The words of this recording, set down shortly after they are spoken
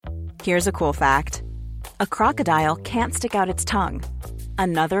Here's a cool fact. A crocodile can't stick out its tongue.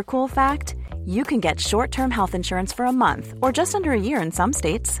 Another cool fact, you can get short-term health insurance for a month or just under a year in some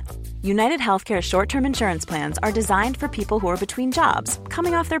states. United Healthcare short-term insurance plans are designed for people who are between jobs,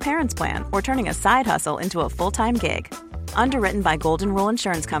 coming off their parents' plan, or turning a side hustle into a full-time gig. Underwritten by Golden Rule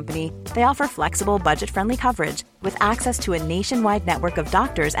Insurance Company, they offer flexible, budget-friendly coverage with access to a nationwide network of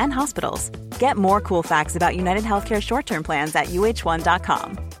doctors and hospitals. Get more cool facts about United Healthcare short-term plans at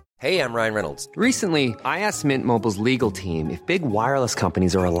uh1.com. Hey, I'm Ryan Reynolds. Recently, I asked Mint Mobile's legal team if big wireless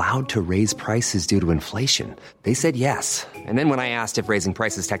companies are allowed to raise prices due to inflation. They said yes. And then when I asked if raising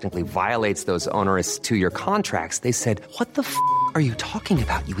prices technically violates those onerous two-year contracts, they said, "What the f*** are you talking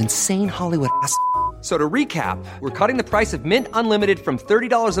about, you insane Hollywood ass?" So to recap, we're cutting the price of Mint Unlimited from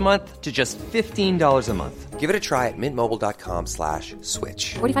 $30 a month to just $15 a month. Give it a try at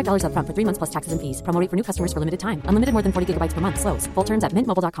mintmobile.com/switch. $45 up front for 3 months plus taxes and fees. Promo rate for new customers for limited time. Unlimited more than 40 gigabytes per month. Slows full terms at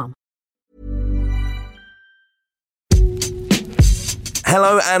mintmobile.com.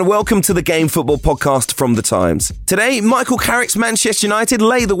 Hello and welcome to the Game Football Podcast from The Times. Today, Michael Carrick's Manchester United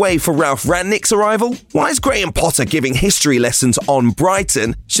lay the way for Ralph Rangnick's arrival. Why is Graham Potter giving history lessons on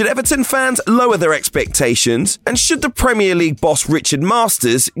Brighton? Should Everton fans lower their expectations? And should the Premier League boss Richard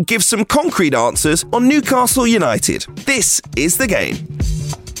Masters give some concrete answers on Newcastle United? This is The Game.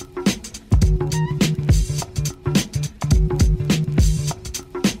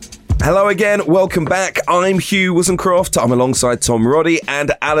 Hello again, welcome back. I'm Hugh Wozencroft. I'm alongside Tom Roddy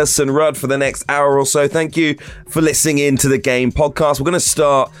and Alison Rudd for the next hour or so. Thank you for listening in to the Game podcast. We're going to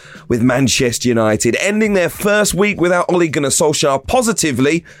start with Manchester United, ending their first week without Ole Gunnar Solskjaer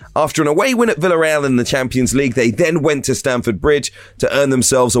positively. After an away win at Villarreal in the Champions League, they then went to Stamford Bridge to earn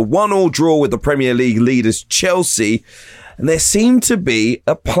themselves a 1-1 draw with the Premier League leaders Chelsea. And there seemed to be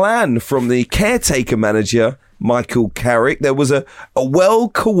a plan from the caretaker manager, Michael Carrick. There was a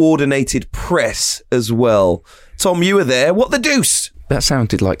well-coordinated press as well. Tom, you were there. What the deuce? That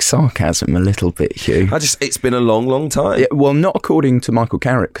sounded like sarcasm a little bit, Hugh. It's been a long, long time. Yeah, well, not according to Michael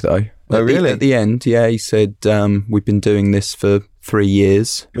Carrick, though. Oh, really? At the end, yeah, he said, we've been doing this for 3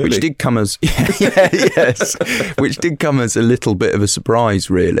 years, really? Which did come as, which did come as a little bit of a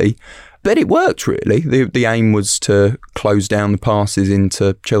surprise, really. But it worked, really. The aim was to close down the passes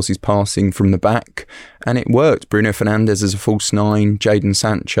into Chelsea's passing from the back, and it worked. Bruno Fernandes as a false nine, Jadon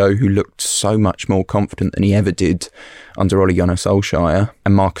Sancho, who looked so much more confident than he ever did under Ole Gunnar Solskjaer,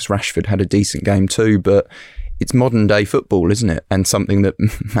 and Marcus Rashford had a decent game too, but it's modern day football, isn't it? And something that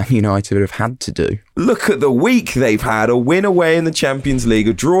Man United would have had to do. Look at the week they've had. A win away in the Champions League,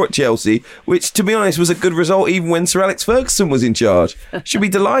 a draw at Chelsea, which, to be honest, was a good result even when Sir Alex Ferguson was in charge. Should be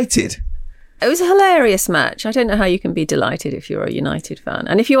delighted. It was a hilarious match. I don't know how you can be delighted if you're a United fan.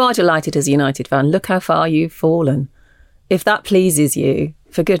 And if you are delighted as a United fan, look how far you've fallen. If that pleases you,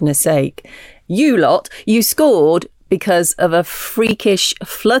 for goodness sake, you scored because of a freakish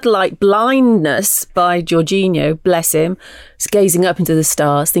floodlight blindness by Jorginho, bless him, gazing up into the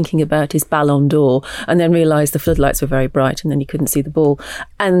stars, thinking about his Ballon d'Or, and then realised the floodlights were very bright and then he couldn't see the ball.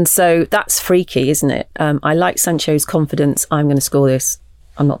 And so that's freaky, isn't it? I like Sancho's confidence. I'm going to score this.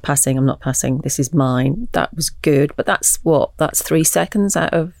 I'm not passing. This is mine. That was good. But that's 3 seconds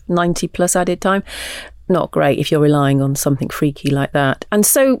out of 90 plus added time. Not great if you're relying on something freaky like that. And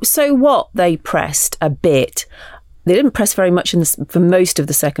so what? They pressed a bit. They didn't press very much for most of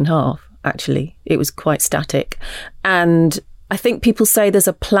the second half, actually. It was quite static. And I think people say there's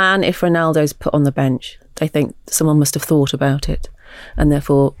a plan if Ronaldo's put on the bench. They think someone must have thought about it and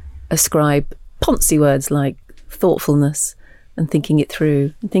therefore ascribe poncy words like thoughtfulness and thinking it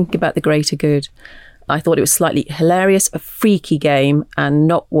through and thinking about the greater good. I thought it was slightly hilarious, a freaky game, and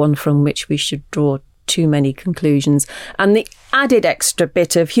not one from which we should draw too many conclusions. And the added extra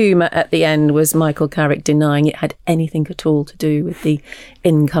bit of humour at the end was Michael Carrick denying it had anything at all to do with the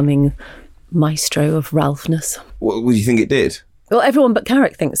incoming maestro of Ralphness. What do you think it did? Well, everyone but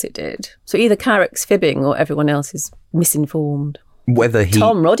Carrick thinks it did. So either Carrick's fibbing or everyone else is misinformed.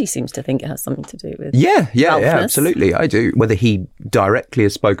 Tom Roddy seems to think it has something to do with Yeah, absolutely, I do. Whether he directly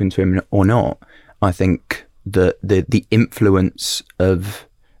has spoken to him or not, I think that the influence of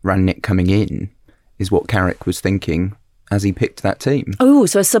Rangnick coming in is what Carrick was thinking as he picked that team. Oh,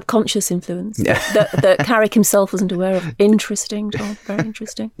 so a subconscious influence that Carrick himself wasn't aware of. Interesting, Tom, very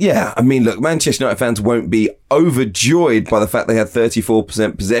interesting. Yeah, I mean, look, Manchester United fans won't be overjoyed by the fact they had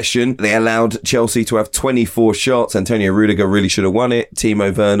 34% possession. They allowed Chelsea to have 24 shots. Antonio Rudiger really should have won it.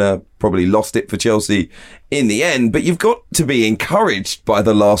 Timo Werner probably lost it for Chelsea in the end. But you've got to be encouraged by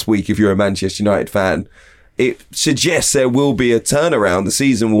the last week if you're a Manchester United fan. It suggests there will be a turnaround. The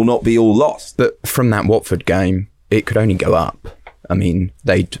season will not be all lost. But from that Watford game, it could only go up. I mean,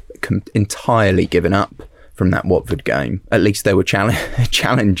 they'd entirely given up from that Watford game. At least there were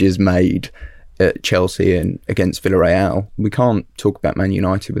challenges made at Chelsea and against Villarreal. We can't talk about Man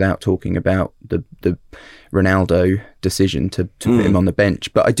United without talking about the Ronaldo decision to put him on the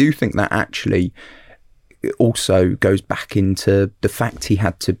bench. But I do think that actually also goes back into the fact he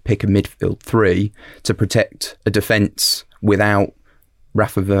had to pick a midfield three to protect a defence without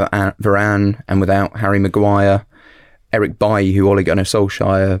Rafa Varane and without Harry Maguire. Eric Bailly, who Ole Gunnar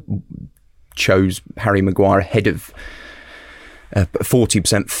Solskjaer chose Harry Maguire ahead of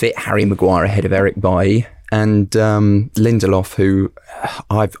 40% fit Harry Maguire ahead of Eric Bailly, and Lindelof, who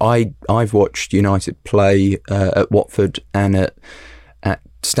I've watched United play at Watford and at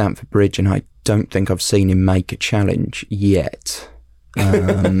Stamford Bridge, and I don't think I've seen him make a challenge yet.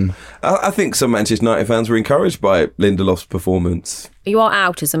 I think some Manchester United fans were encouraged by Lindelof's performance. You are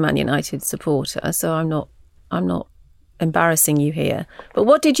out as a Man United supporter, so I'm not embarrassing you here. But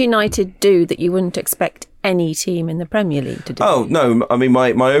what did United do that you wouldn't expect any team in the Premier League to do? Oh, no, I mean,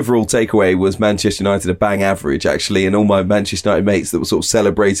 my overall takeaway was Manchester United a bang average, actually, and all my Manchester United mates that were sort of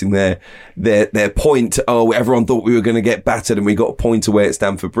celebrating their point, everyone thought we were going to get battered and we got a point away at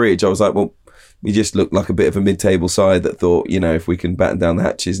Stamford Bridge. I was like, well, we just looked like a bit of a mid-table side that thought, if we can batten down the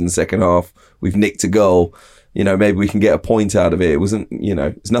hatches in the second half, we've nicked a goal, maybe we can get a point out of it. It wasn't,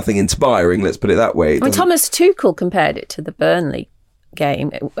 it's nothing inspiring, let's put it that way. Thomas Tuchel compared it to the Burnley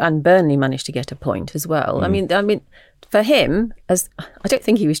game, and Burnley managed to get a point as well. I mean, for him, I don't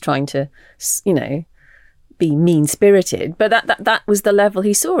think he was trying to, be mean-spirited, but that was the level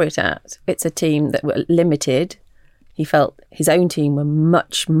he saw it at. It's a team that were limited. He felt his own team were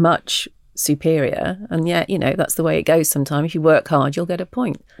much, much superior, and yet that's the way it goes sometimes. If you work hard, you'll get a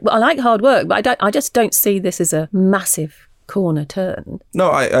point. Well, I like hard work, but I just don't see this as a massive corner turn.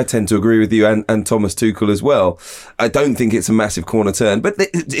 No, I tend to agree with you and Thomas Tuchel as well. I don't think it's a massive corner turn, but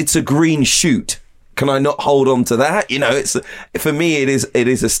it's a green shoot. Can I not hold on to that? For me, it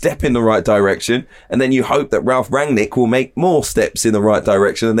is a step in the right direction, and then you hope that Ralph Rangnick will make more steps in the right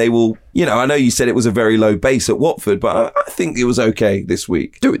direction, and they will. I know you said it was a very low base at Watford, but I think it was okay this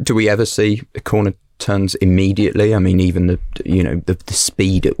week. Do we ever see a corner turns immediately? I mean, even the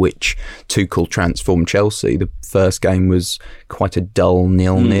speed at which Tuchel transformed Chelsea. The first game was quite a dull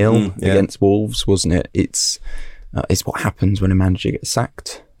 0-0 against Wolves, wasn't it? It's what happens when a manager gets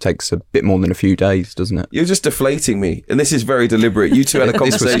sacked. Takes a bit more than a few days, doesn't it? You're just deflating me, and this is very deliberate. You two had a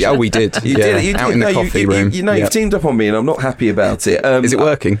conversation. We did. You did. Out in the coffee room. You've teamed up on me, and I'm not happy about it. Is it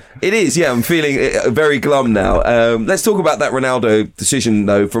working? It is. Yeah, I'm feeling very glum now. Let's talk about that Ronaldo decision,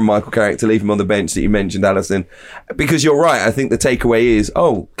 though, from Michael Carrick to leave him on the bench that you mentioned, Alison, because you're right. I think the takeaway is,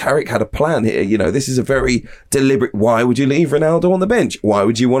 Carrick had a plan here. This is a very deliberate. Why would you leave Ronaldo on the bench? Why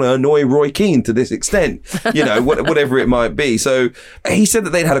would you want to annoy Roy Keane to this extent? Whatever it might be. So he said that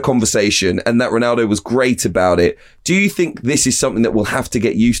they'd had a conversation and that Ronaldo was great about it. Do you think this is something that we'll have to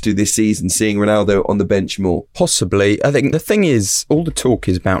get used to this season, seeing Ronaldo on the bench more? Possibly. I think the thing is, all the talk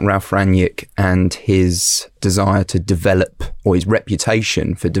is about Ralph Rangnick and his desire to develop, or his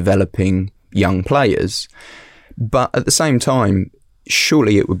reputation for developing young players. But at the same time,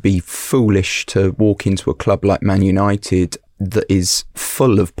 surely it would be foolish to walk into a club like Man United that is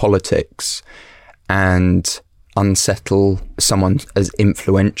full of politics and unsettle someone as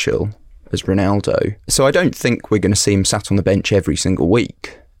influential as Ronaldo. So I don't think we're going to see him sat on the bench every single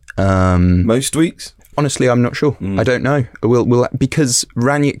week. Most weeks? Honestly, I'm not sure. I don't know. We'll because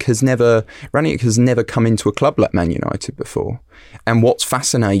Rangnick has never come into a club like Man United before. And what's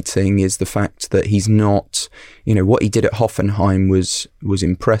fascinating is the fact that he's not, what he did at Hoffenheim was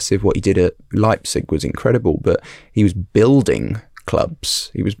impressive. What he did at Leipzig was incredible, but he was building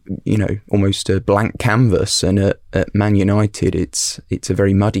clubs. He was, almost a blank canvas, and at Man United, it's a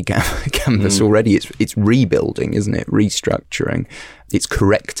very muddy canvas already. It's rebuilding, isn't it? Restructuring. It's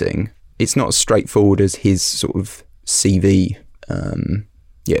correcting. It's not as straightforward as his sort of CV.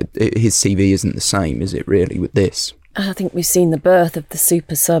 His CV isn't the same, is it really, with this? I think we've seen the birth of the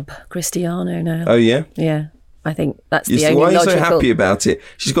super sub Cristiano now. Oh, yeah? Yeah. I think that's the only logical... Why are you so happy about it?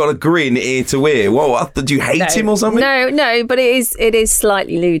 She's got a grin ear to ear. What? Did you hate him or something? No, but it is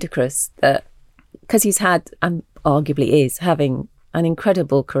slightly ludicrous that, because he's had, and arguably is, having an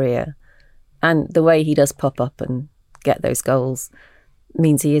incredible career, and the way he does pop up and get those goals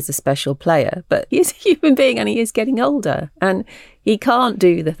means he is a special player, but he's a human being and he is getting older, and he can't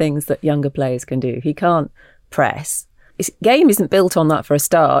do the things that younger players can do. He can't press. His game isn't built on that for a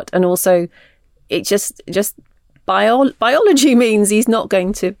start, and also it just biology means he's not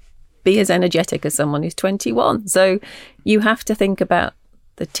going to be as energetic as someone who's 21. So you have to think about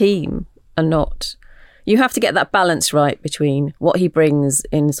the team and not You have to get that balance right between what he brings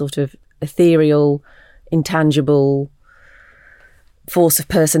in sort of ethereal, intangible force of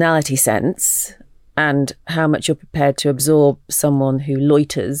personality sense and how much you're prepared to absorb someone who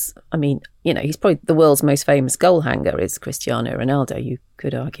loiters. I mean, you know, he's probably the world's most famous goal hanger is Cristiano Ronaldo, you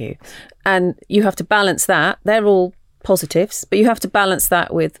could argue. And you have to balance that. They're all positives, but you have to balance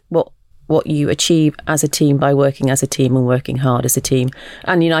that with what you achieve as a team by working as a team and working hard as a team.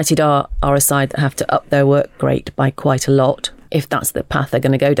 And United are a side that have to up their work rate by quite a lot if that's the path they're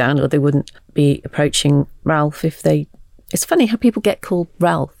going to go down, or they wouldn't be approaching Ralph if they... It's funny how people get called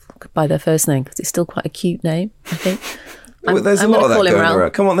Ralph by their first name because it's still quite a cute name, I think. Well, there's a lot of that going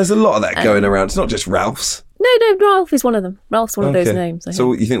around. Come on, there's a lot of that going around. It's not just Ralph's. No, Ralph is one of them. Ralph's one of those names.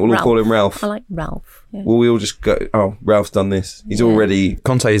 So you think we'll all call him Ralph? I like Ralph. Yeah. Well, we all just go, oh, Ralph's done this. He's already...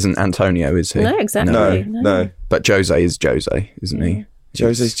 Conte isn't Antonio, is he? No, exactly. No. But Jose is Jose, isn't he?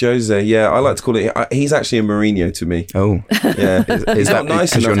 Jose's Jose, yeah. I like to call it... He's actually a Mourinho to me. Oh. Yeah. Is that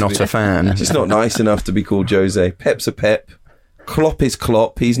nice because you're not a fan? Just not nice enough to be called Jose. Pep's a Pep. Klopp is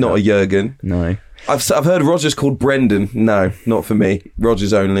Klopp. He's not a Jurgen. No. I've heard Rodgers called Brendan. No, not for me.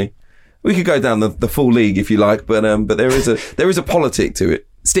 Rodgers only. We could go down the full league if you like, but there is a politic to it.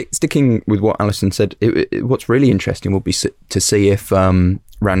 Sticking with what Alison said, what's really interesting will be to see if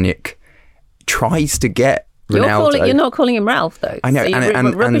Rangnick tries to get Ronaldo. You're not calling him Ralph, though. I know, so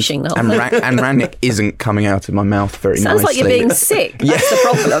and rubbishing the whole thing. And Rangnick isn't coming out of my mouth very nicely. Sounds like you're being sick. That's the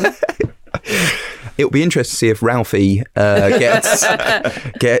problem. It'll be interesting to see if Ralphie gets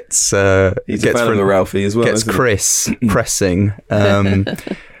he's a fan of the Ralphie as well. Gets Chris pressing.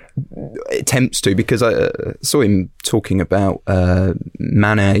 Attempts to, because I saw him talking about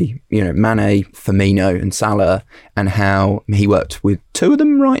Mane, Firmino and Salah, and how he worked with two of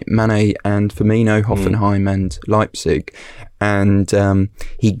them, right? Mane and Firmino, Hoffenheim and Leipzig, and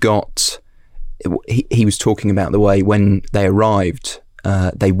he was talking about the way when they arrived,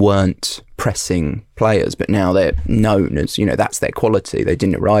 they weren't pressing players, but now they're known as, that's their quality. They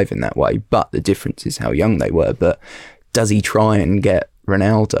didn't arrive in that way, but the difference is how young they were. But does he try and get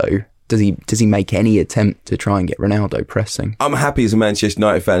Ronaldo? Does he make any attempt to try and get Ronaldo pressing? I'm happy as a Manchester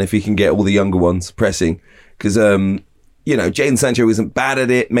United fan if he can get all the younger ones pressing, because Jadon Sancho isn't bad at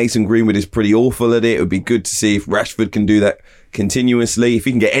it. Mason Greenwood is pretty awful at it. It would be good to see if Rashford can do that continuously. If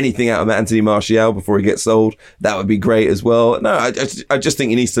he can get anything out of Anthony Martial before he gets sold, that would be great as well. No, I just think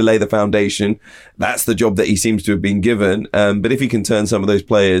he needs to lay the foundation. That's the job that he seems to have been given. But if he can turn some of those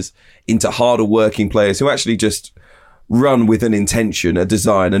players into harder working players who actually just run with an intention, a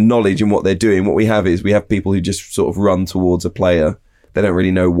design, a knowledge in what they're doing. What we have people who just sort of run towards a player. They don't really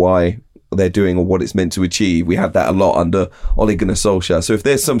know why they're doing or what it's meant to achieve. We had that a lot under Ole Gunnar Solskjaer. So if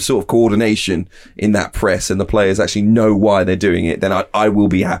there's some sort of coordination in that press and the players actually know why they're doing it, then I will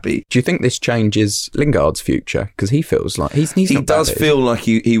be happy. Do you think this changes Lingard's future? Because he feels like he does feel like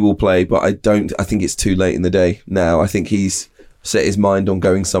he will play, but I think it's too late in the day now. I think he's set his mind on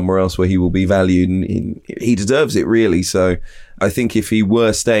going somewhere else where he will be valued, and he deserves it, really. So I think if he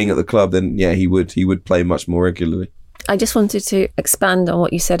were staying at the club, then yeah, he would play much more regularly. I just wanted to expand on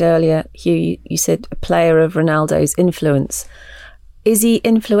what you said earlier, Hugh. You said a player of Ronaldo's influence. Is he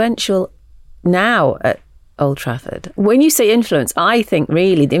influential now at Old Trafford? When you say influence, I think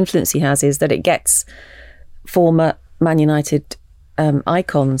really the influence he has is that it gets former Man United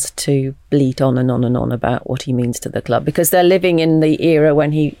icons to bleat on and on and on about what he means to the club, because they're living in the era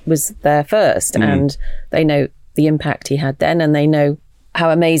when he was there first, and they know the impact he had then, and they know how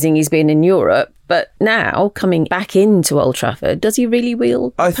amazing he's been in Europe. But now, coming back into Old Trafford, does he really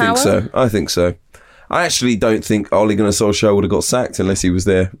wield power? I think so. I actually don't think Ole Gunnar Solskjaer would have got sacked unless he was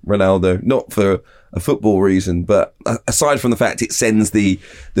there, Ronaldo. Not for a football reason, but aside from the fact it sends the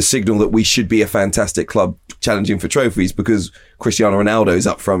signal that we should be a fantastic club challenging for trophies because Cristiano Ronaldo is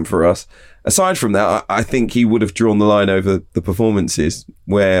up front for us. Aside from that, I think he would have drawn the line over the performances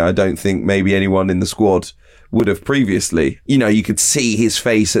where I don't think maybe anyone in the squad would have previously. You could see his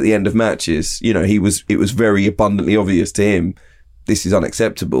face at the end of matches. It was very abundantly obvious to him, this is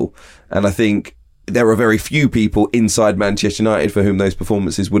unacceptable. And I think there are very few people inside Manchester United for whom those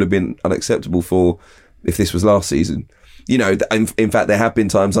performances would have been unacceptable for if this was last season. In fact, there have been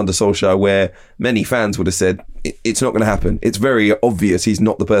times under Solskjaer where many fans would have said, it's not going to happen. It's very obvious he's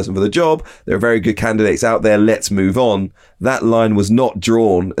not the person for the job. There are very good candidates out there. Let's move on. That line was not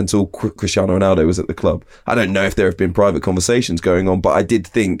drawn until Cristiano Ronaldo was at the club. I don't know if there have been private conversations going on, but I did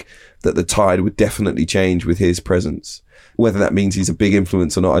think that the tide would definitely change with his presence. Whether that means he's a big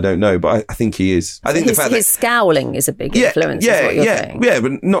influence or not, I don't know, but I think he is. I think his scowling is a big influence, is what you're saying. Yeah,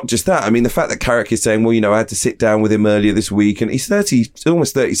 but not just that. I mean, the fact that Carrick is saying, well, I had to sit down with him earlier this week, and he's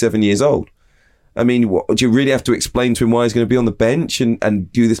almost 37 years old. I mean, do you really have to explain to him why he's going to be on the bench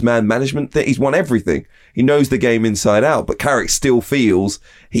and do this man management thing? He's won everything. He knows the game inside out, but Carrick still feels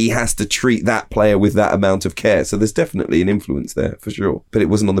he has to treat that player with that amount of care. So there's definitely an influence there for sure. But it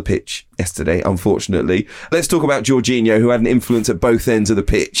wasn't on the pitch yesterday, unfortunately. Let's talk about Jorginho, who had an influence at both ends of the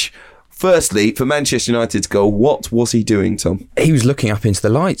pitch. Firstly, for Manchester United's goal, what was he doing, Tom? He was looking up into the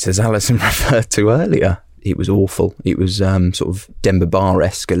lights, as Alison referred to earlier. It was awful. It was sort of Demba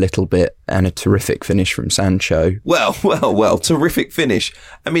Ba-esque a little bit, and a terrific finish from Sancho. Well, terrific finish.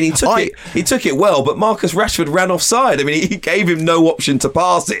 I mean, he took it well, but Marcus Rashford ran offside. I mean, he gave him no option to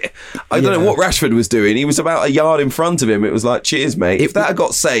pass it. I don't know what Rashford was doing. He was about a yard in front of him. It was like, cheers, mate. If that had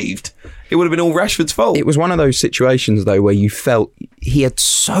got saved, it would have been all Rashford's fault. It was one of those situations, though, where you felt he had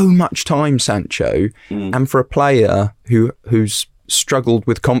so much time, Sancho, and for a player who's struggled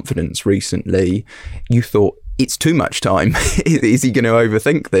with confidence recently, you thought, it's too much time. Is he going to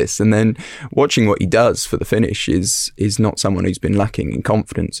overthink this? And then watching what he does for the finish is not someone who's been lacking in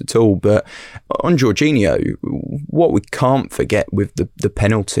confidence at all. But on Jorginho, what we can't forget with the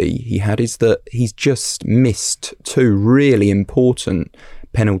penalty he had is that he's just missed two really important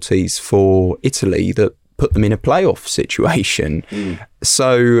penalties for Italy that put them in a playoff situation.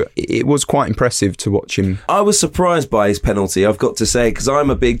 So it was quite impressive to watch him. I was surprised by his penalty, I've got to say, because I'm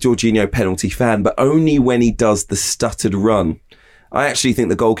a big Jorginho penalty fan, but only when he does the stuttered run. I actually think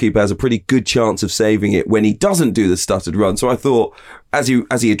the goalkeeper has a pretty good chance of saving it when he doesn't do the stuttered run. So I thought, as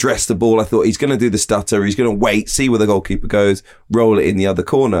he addressed the ball, I thought he's going to do the stutter, he's going to wait, see where the goalkeeper goes, roll it in the other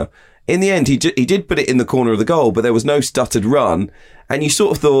corner. In the end, he did put it in the corner of the goal, but there was no stuttered run. And you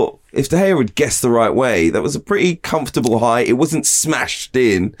sort of thought, if De Gea had guessed the right way, that was a pretty comfortable height. It wasn't smashed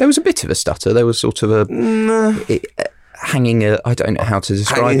in. There was a bit of a stutter. There was sort of hanging I don't know how to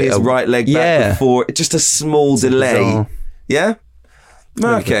describe hanging it. His right leg back before, just a small delay. Bizarre. Yeah?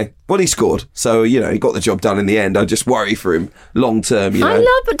 Okay. Well, he scored. So, he got the job done in the end. I just worry for him long term,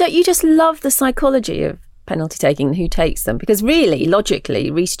 but don't you just love the psychology of penalty taking and who takes them? Because really, logically,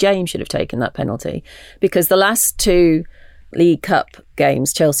 Reece James should have taken that penalty, because the last two League Cup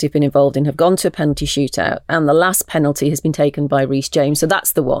games Chelsea have been involved in have gone to a penalty shootout, and the last penalty has been taken by Reece James. So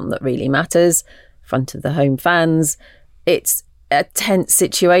that's the one that really matters. In front of the home fans, it's a tense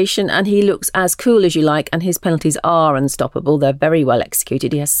situation, and he looks as cool as you like, and his penalties are unstoppable. They're very well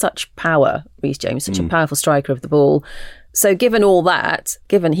executed. He has such power, Reece James, such a powerful striker of the ball. So given all that,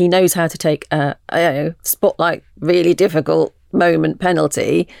 given he knows how to take a spotlight, really difficult moment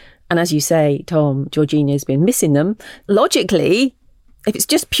penalty, and as you say, Tom, Jorginho's been missing them, logically, if it's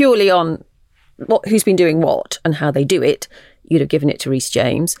just purely on who's been doing what and how they do it, you'd have given it to Reece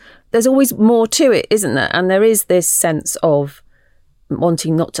James. There's always more to it, isn't there? And there is this sense of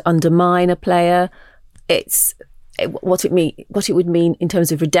wanting not to undermine a player. It's what it would mean in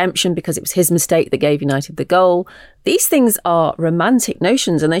terms of redemption, because it was his mistake that gave United the goal. These things are romantic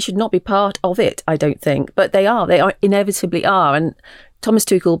notions, and they should not be part of it, I don't think. But they inevitably are. And Thomas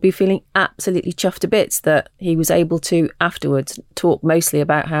Tuchel will be feeling absolutely chuffed to bits that he was able to afterwards talk mostly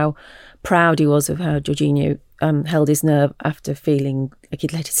about how proud he was of how Jorginho held his nerve after feeling like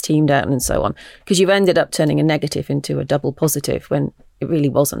he'd let his team down and so on. Because you've ended up turning a negative into a double positive when it really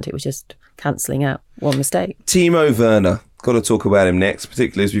wasn't. It was just cancelling out one mistake. Timo Werner. Got to talk about him next,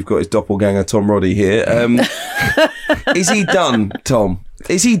 particularly as we've got his doppelganger Tom Roddy here. Is he done, Tom?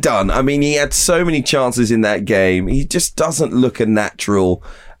 Is he done? I mean, he had so many chances in that game. He just doesn't look a natural.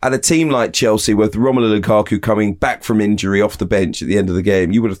 At a team like Chelsea, with Romelu Lukaku coming back from injury off the bench at the end of the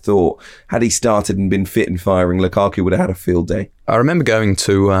game, you would have thought, had he started and been fit and firing, Lukaku would have had a field day. I remember going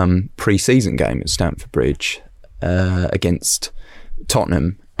to a pre-season game at Stamford Bridge against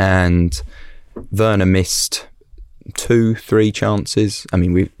Tottenham, and Werner missed 2-3 chances. I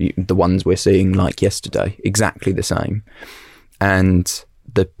mean, the ones we're seeing like yesterday, exactly the same. And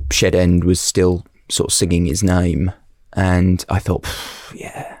the shed end was still sort of singing his name. And I thought,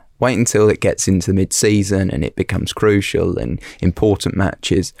 wait until it gets into the mid-season and it becomes crucial and important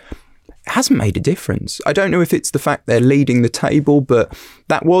matches. It hasn't made a difference. I don't know if it's the fact they're leading the table, but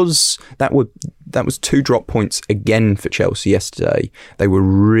that was 2 drop points again for Chelsea yesterday. They were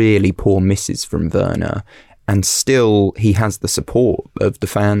really poor misses from Werner. And still, he has the support of the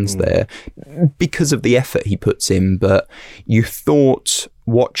fans there because of the effort he puts in. But you thought,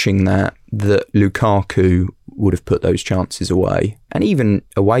 watching that Lukaku would have put those chances away. And even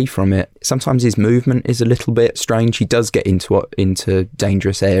away from it, sometimes his movement is a little bit strange. He does get into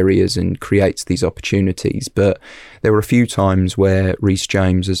dangerous areas and creates these opportunities. But there were a few times where Reece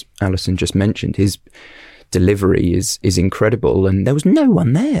James, as Alison just mentioned, his delivery is incredible. And there was no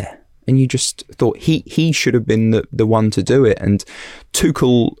one there. And you just thought he should have been the one to do it. And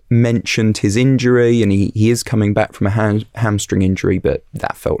Tuchel mentioned his injury, and he is coming back from a hamstring injury, but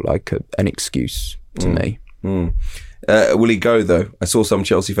that felt like an excuse to me. Will he go, though? I saw some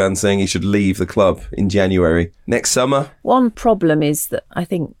Chelsea fans saying he should leave the club in January. Next summer? One problem is that I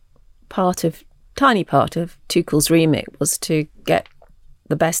think tiny part of Tuchel's remit was to get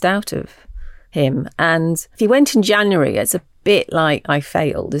the best out of him. And if he went in January, it's a bit like, I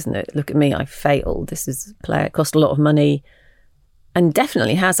failed, isn't it? Look at me, I failed. This is a player, it cost a lot of money and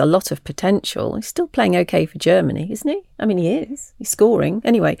definitely has a lot of potential. He's still playing okay for Germany, isn't he? I mean, he is. He's scoring.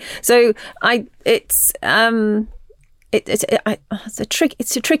 Anyway, so it's a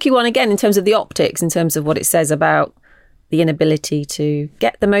tricky one again in terms of the optics, in terms of what it says about the inability to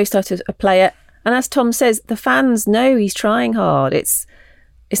get the most out of a player. And as Tom says, the fans know he's trying hard. He's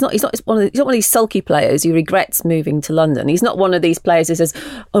not one of these sulky players who regrets moving to London. He's not one of these players who says,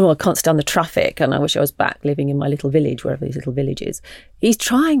 "Oh, I can't stand the traffic and I wish I was back living in my little village," wherever his little village is. He's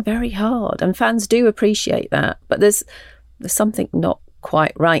trying very hard, and fans do appreciate that. But there's something not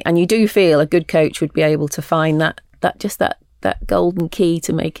quite right, and you do feel a good coach would be able to find that golden key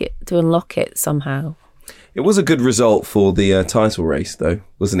to unlock it somehow. It was a good result for the title race, though,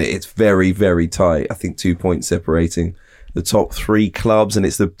 wasn't it? It's very, very tight. I think 2 points separating the top three clubs, and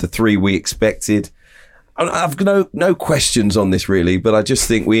it's the three we expected. I've no questions on this really, but I just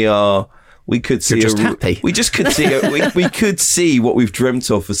think we could see. You're just happy. We just could see. We could see what we've dreamt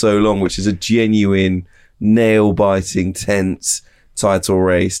of for so long, which is a genuine, nail-biting, tense title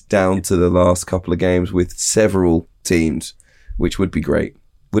race down to the last couple of games with several teams, which would be great,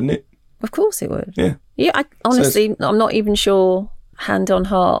 wouldn't it? Of course it would. Yeah. Yeah. I'm not even sure, hand on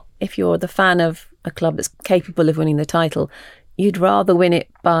heart, if you're the fan of a club that's capable of winning the title, you'd rather win it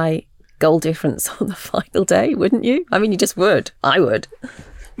by goal difference on the final day, wouldn't you? I mean, you just would. I would.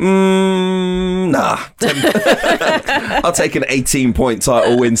 Nah. I'll take an 18-point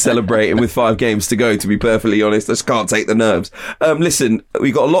title win celebrating with 5 games to go, to be perfectly honest. I just can't take the nerves. Listen,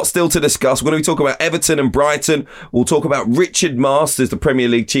 we've got a lot still to discuss. We're going to be talking about Everton and Brighton. We'll talk about Richard Masters, the Premier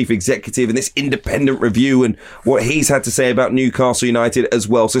League chief executive, and this independent review and what he's had to say about Newcastle United as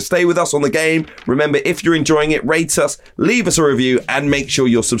well. So stay with us on the game. Remember, if you're enjoying it, rate us, leave us a review, and make sure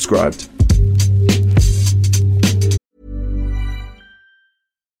you're subscribed.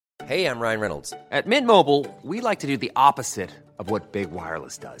 Hey, I'm Ryan Reynolds. At Mint Mobile, we like to do the opposite of what Big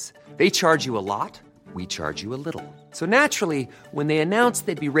Wireless does. They charge you a lot, we charge you a little. So naturally, when they announced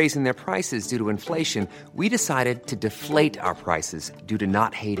they'd be raising their prices due to inflation, we decided to deflate our prices due to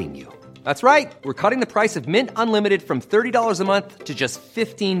not hating you. That's right. We're cutting the price of Mint Unlimited from $30 a month to just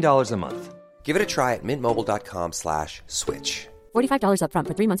 $15 a month. Give it a try at mintmobile.com/switch. $45 up front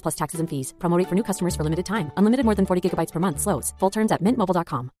for 3 months plus taxes and fees. Promo rate for new customers for limited time. Unlimited more than 40 gigabytes per month. Slows full terms at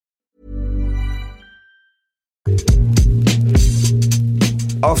mintmobile.com.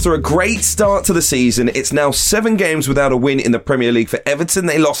 After a great start to the season, it's now 7 games without a win in the Premier League for Everton.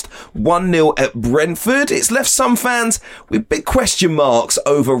 They lost 1-0 at Brentford. It's left some fans with big question marks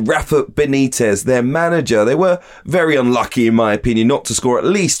over Rafa Benitez, their manager. They were very unlucky, in my opinion, not to score at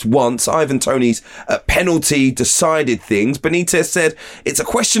least once. Ivan Toney's penalty decided things. Benitez said, "It's a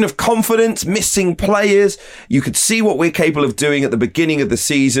question of confidence, missing players. You could see what we're capable of doing at the beginning of the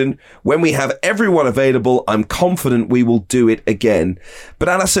season. When we have everyone available, I'm confident we will do it again."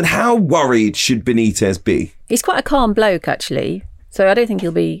 But Alison, how worried should Benitez be? He's quite a calm bloke, actually. So I don't think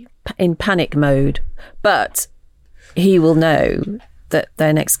he'll be in panic mode. But he will know that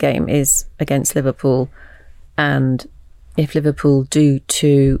their next game is against Liverpool. And if Liverpool do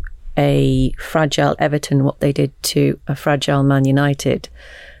to a fragile Everton what they did to a fragile Man United,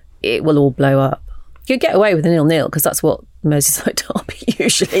 it will all blow up. You could get away with a 0-0 because that's what Merseyside derby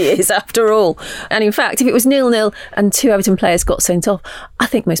usually is, after all. And in fact, if it was 0-0 and 2 Everton players got sent off, I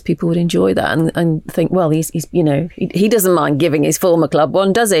think most people would enjoy that and think, well, he's he doesn't mind giving his former club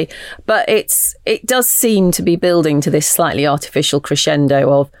one, does he? But it does seem to be building to this slightly artificial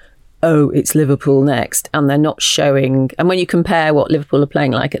crescendo of, oh, it's Liverpool next, and they're not showing. And when you compare what Liverpool are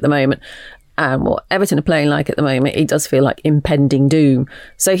playing like at the moment and what Everton are playing like at the moment, it does feel like impending doom.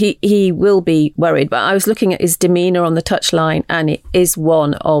 So he will be worried. But I was looking at his demeanour on the touchline, and it is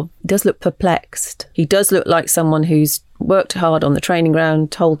one of, he does look perplexed. He does look like someone who's worked hard on the training ground,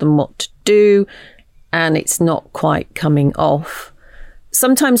 told them what to do, and it's not quite coming off.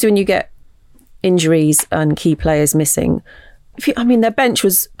 Sometimes when you get injuries and key players missing, their bench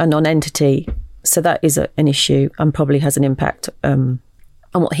was a non-entity, so that is an issue and probably has an impact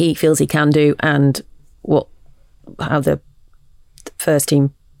on what he feels he can do and how the first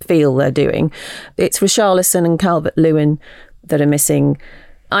team feel they're doing. It's Richarlison and Calvert-Lewin that are missing.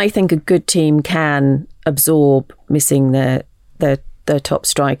 I think a good team can absorb missing their top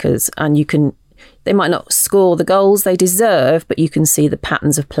strikers, and they might not score the goals they deserve, but you can see the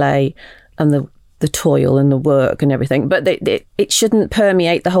patterns of play and the toil and the work and everything. But it shouldn't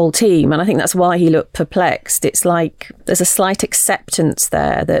permeate the whole team, and I think that's why he looked perplexed. It's like there's a slight acceptance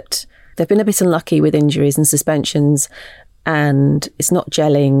there that they've been a bit unlucky with injuries and suspensions, and it's not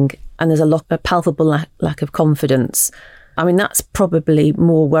gelling, and there's a palpable lack of confidence. I mean, that's probably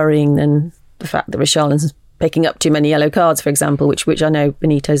more worrying than the fact that Richarlison's picking up too many yellow cards, for example, which I know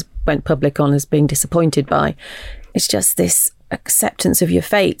Benitez went public on as being disappointed by. It's just this acceptance of your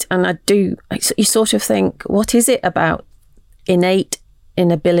fate. And you sort of think, what is it about innate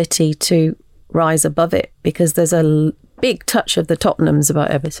inability to rise above it? Because there's a big touch of the Tottenhams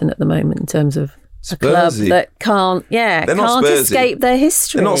about Everton at the moment in terms of a club that can't escape their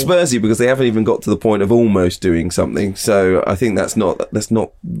history. They're not Spursy because they haven't even got to the point of almost doing something. So I think that's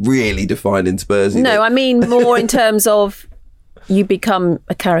not really defined in Spursy. No, I mean more in terms of you become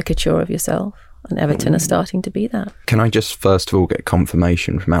a caricature of yourself, and Everton are starting to be that. Can I just first of all get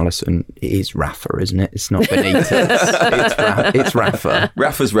confirmation from Alison? It is Rafa, isn't it? It's not Benitez. It's Rafa.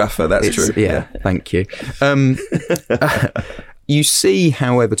 Rafa's Rafa. That's true. Yeah, thank you. You see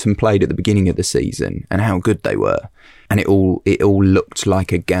how Everton played at the beginning of the season and how good they were, and it all looked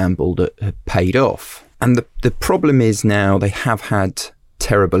like a gamble that had paid off. And the problem is now they have had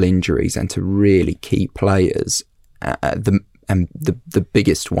terrible injuries and to really key players. The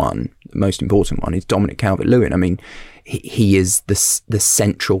biggest one, the most important one, is Dominic Calvert-Lewin. I mean, he is the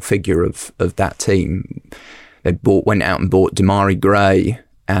central figure of that team. They went out and bought Damari Gray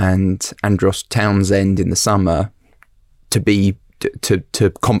and Andros Townsend in the summer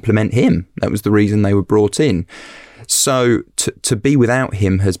to complement him. That was the reason they were brought in. So to be without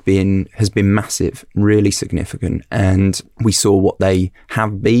him has been massive, really significant. And we saw what they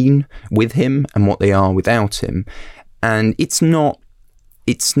have been with him and what they are without him. And it's not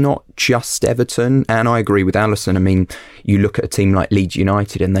just Everton. And I agree with Alison. I mean, you look at a team like Leeds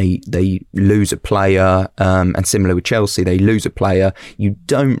United and they lose a player, and similar with Chelsea, they lose a player. You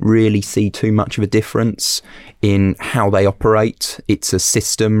don't really see too much of a difference in how they operate. It's a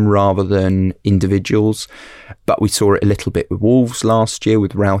system rather than individuals. But we saw it a little bit with Wolves last year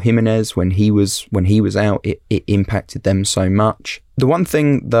with Raul Jimenez. When he was out, it impacted them so much. The one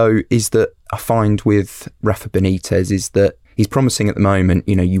thing, though, is that I find with Rafa Benitez is that he's promising at the moment,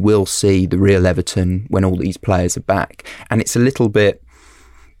 you will see the real Everton when all these players are back. And it's a little bit,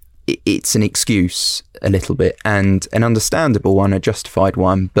 it's an excuse a little bit, and an understandable one, a justified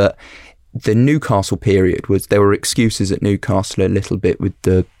one. But the Newcastle period there were excuses at Newcastle a little bit with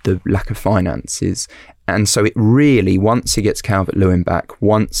the lack of finances. And so it really, once he gets Calvert-Lewin back,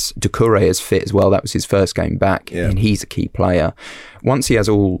 once Doucouré is fit as well, that was his first game back, and he's a key player. Once he has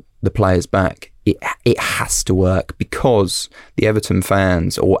all the players back, it has to work, because the Everton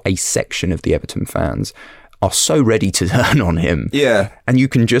fans, or a section of the Everton fans, are so ready to turn on him. Yeah. And you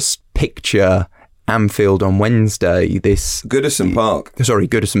can just picture Anfield on Wednesday, Goodison Park.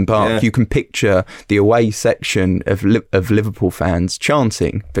 Yeah. You can picture the away section of Liverpool fans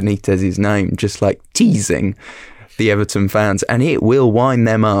chanting Benitez's name, just like teasing the Everton fans, and it will wind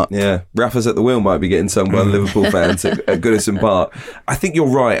them up. Yeah, Rafa's at the wheel might be getting some by the Liverpool fans at Goodison Park. I think you're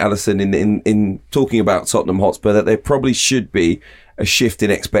right, Alison, in talking about Tottenham Hotspur, that there probably should be a shift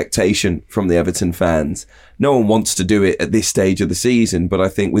in expectation from the Everton fans. No one wants to do it at this stage of the season, but I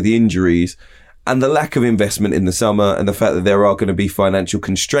think with the injuries and the lack of investment in the summer, and the fact that there are going to be financial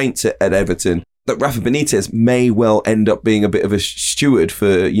constraints at Everton, that Rafa Benitez may well end up being a bit of a steward for,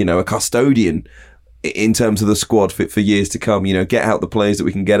 a custodian in terms of the squad for years to come. Get out the players that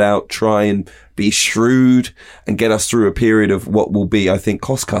we can get out, try and be shrewd and get us through a period of what will be, I think,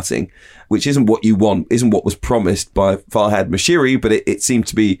 cost cutting, which isn't what you want, isn't what was promised by Farhad Moshiri, but it seemed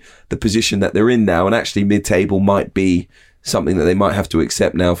to be the position that they're in now. And actually mid-table might be something that they might have to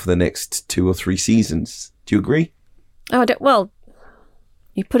accept now for the next 2 or 3 seasons. Do you agree? Well,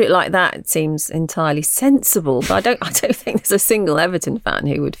 you put it like that, it seems entirely sensible, but I don't think there's a single Everton fan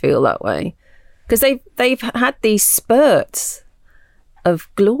who would feel that way. Because they've had these spurts of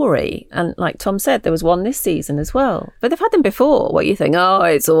glory. And like Tom said, there was one this season as well. But they've had them before, where you think,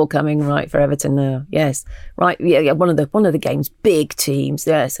 it's all coming right for Everton now. Yes, right. Yeah, one of the game's big teams.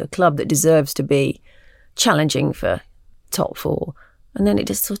 Yes, a club that deserves to be challenging for top 4. And then it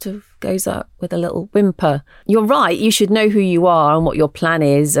just sort of goes up with a little whimper. You're right, you should know who you are and what your plan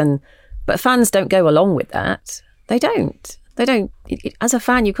is. But fans don't go along with that. They don't. As a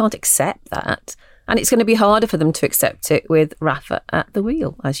fan, you can't accept that. And it's going to be harder for them to accept it with Rafa at the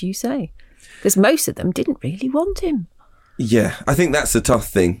wheel, as you say. Because most of them didn't really want him. Yeah, I think that's the tough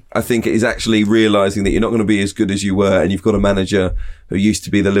thing. I think it is actually realising that you're not going to be as good as you were, and you've got a manager who used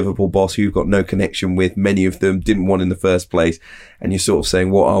to be the Liverpool boss who you've got no connection with. Many of them didn't want in the first place, and you're sort of saying,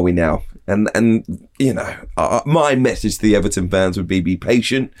 what are we now? And my message to the Everton fans would be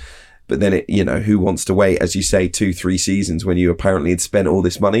patient. But then who wants to wait, as you say, 2-3 seasons when you apparently had spent all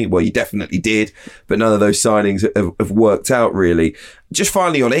this money? Well, you definitely did, but none of those signings have worked out, really. Just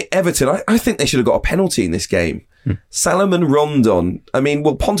finally on it, Everton, I think they should have got a penalty in this game. Salomon Rondon,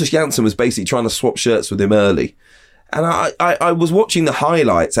 Pontus Jansson was basically trying to swap shirts with him early. And I was watching the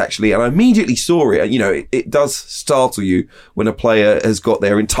highlights, actually, and I immediately saw it. It does startle you when a player has got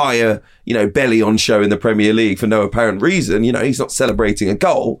their entire, belly on show in the Premier League for no apparent reason. He's not celebrating a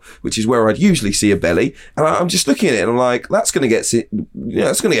goal, which is where I'd usually see a belly. And I'm just looking at it and I'm like, that's going to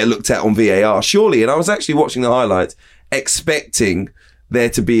get looked at on VAR, surely. And I was actually watching the highlights, expecting there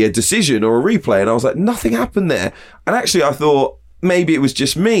to be a decision or a replay. And I was like, nothing happened there. And actually, I thought, maybe it was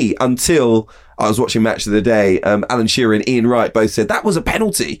just me until I was watching Match of the Day. Alan Shearer and Ian Wright both said that was a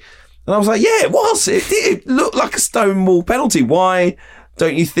penalty. And I was like, yeah, it was. It looked like a stonewall penalty. Why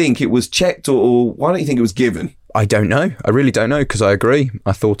don't you think it was checked or why don't you think it was given? I don't know. I really don't know, because I agree.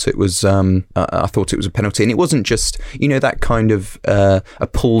 I thought it was a penalty, and it wasn't just that kind of a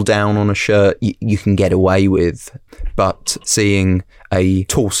pull down on a shirt you can get away with, but seeing a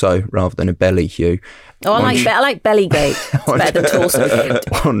torso rather than a belly, Hugh. Oh, I like Bellygate. It's better than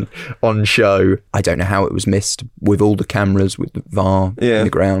torso. on show, I don't know how it was missed with all the cameras, with the VAR in the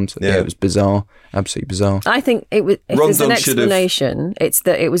ground. Yeah, it was bizarre, absolutely bizarre. I think it was. If there's an explanation, it's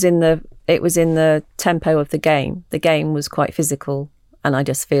that it was in the tempo of the game. The game was quite physical, and I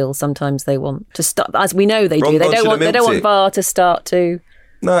just feel sometimes they want to stop. As we know, they do. They don't want VAR to start to.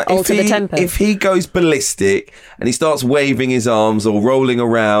 No, if he goes ballistic and he starts waving his arms or rolling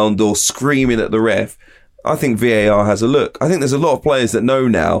around or screaming at the ref, I think VAR has a look. I think there's a lot of players that know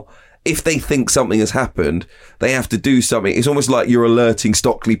now, if they think something has happened, they have to do something. It's almost like you're alerting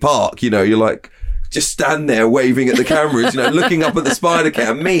Stockley Park. You're like, just stand there waving at the cameras, looking up at the spider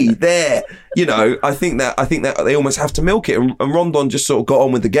cam, me there. I think that they almost have to milk it. And Rondon just sort of got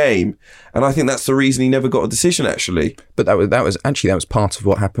on with the game. And I think that's the reason he never got a decision, actually. But that was part of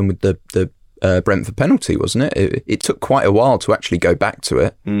what happened with the Brentford penalty, wasn't it? It took quite a while to actually go back to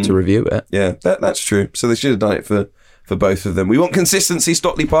it, to review it. Yeah, that's true. So they should have done it for both of them. We want consistency,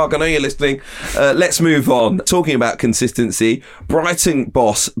 Stockley Park. I know you're listening. Let's move on. Talking about consistency, Brighton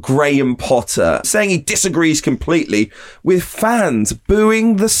boss Graham Potter saying he disagrees completely with fans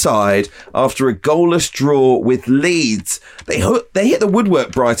booing the side after a goalless draw with Leeds. They hit the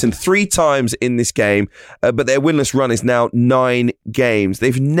woodwork, Brighton, 3 times in this game, but their winless run is now 9 games.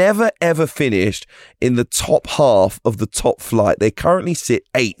 They've never, ever finished in the top half of the top flight. They currently sit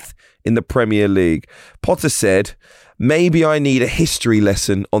 8th in the Premier League. Potter said, maybe I need a history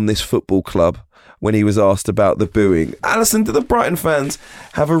lesson on this football club, when he was asked about the booing. Alison, do the Brighton fans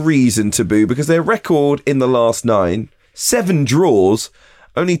have a reason to boo? Because their record in the last 9, 7 draws,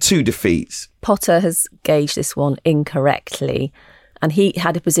 only 2 defeats. Potter has gauged this one incorrectly, and he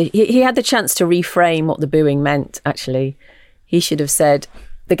had the chance to reframe what the booing meant, actually. He should have said,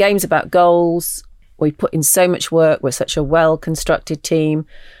 the game's about goals. We put in so much work. We're such a well-constructed team.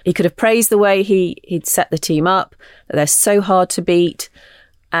 He could have praised the way he'd set the team up, that they're so hard to beat.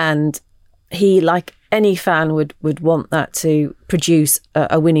 And he, like any fan, would want that to produce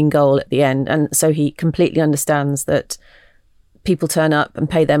a winning goal at the end. And so he completely understands that people turn up and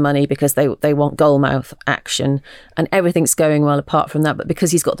pay their money because they want goalmouth action, and everything's going well apart from that. But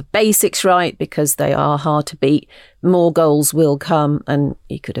because he's got the basics right, because they are hard to beat, more goals will come. And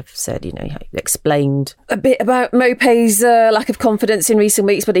he could have said, he explained a bit about Mopé's lack of confidence in recent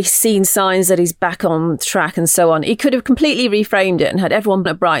weeks, but he's seen signs that he's back on track and so on. He could have completely reframed it and had everyone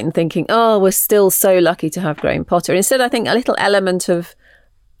at Brighton thinking, oh, we're still so lucky to have Graham Potter. Instead, I think a little element of,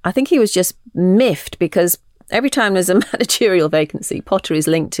 I think he was just miffed, because every time there's a managerial vacancy, Potter is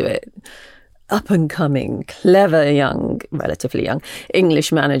linked to it. Up and coming, clever, young, relatively young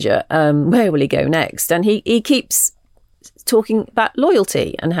English manager. Where will he go next? And he keeps talking about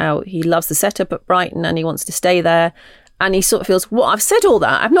loyalty and how he loves the setup at Brighton and he wants to stay there. And he sort of feels, well, I've said all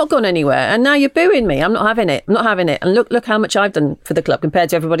that. I've not gone anywhere. And now you're booing me. I'm not having it. And look how much I've done for the club compared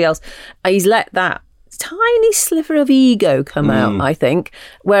to everybody else. He's let that tiny sliver of ego come out, I think.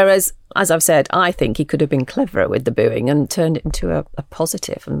 Whereas, as I've said, I think he could have been cleverer with the booing and turned it into a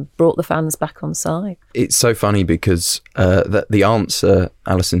positive and brought the fans back on side. It's so funny because the answer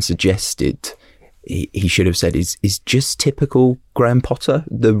Alison suggested, he should have said, is just typical Graham Potter,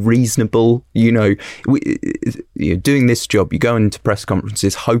 the reasonable, doing this job, you go into press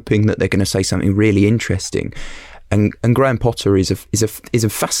conferences hoping that they're going to say something really interesting. And Graham Potter is a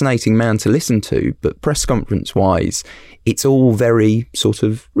fascinating man to listen to, but press conference wise, it's all very sort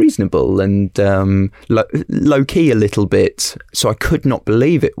of reasonable and low key a little bit. So I could not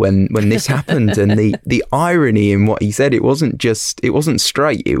believe it when this happened, and the irony in what he said. It wasn't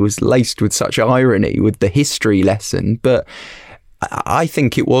straight. It was laced with such irony with the history lesson. But I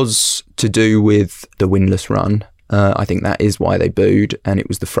think it was to do with the winless run. I think that is why they booed, and it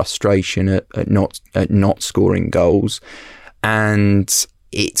was the frustration at not scoring goals, and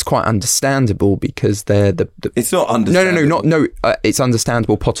it's quite understandable because they're the It's not understandable. It's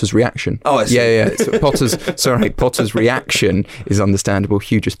understandable. Potter's reaction. Oh, I see. Yeah. Potter's reaction is understandable.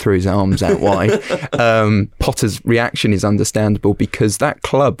 Hugh just threw his arms out wide. Potter's reaction is understandable because that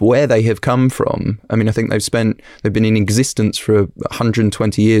club, where they have come from, I mean, I think they've been in existence for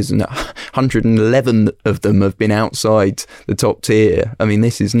 120 years, and 111 of them have been outside the top tier. I mean,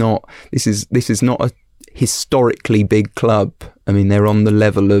 this is not a historically big club. I mean, they're on the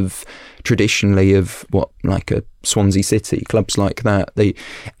level of traditionally of like a Swansea City, clubs like that.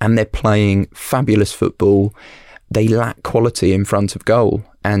 They're playing fabulous football. They lack quality in front of goal,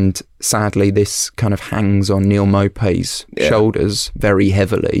 and sadly, this kind of hangs on Neil Maupay's shoulders very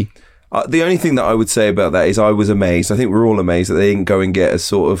heavily. The only thing that I would say about that is I was amazed. I think we're all amazed that they didn't go and get a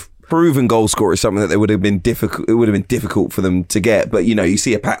sort of proven goal scorer, is something that they would have been difficult. It would have been difficult for them to get. But you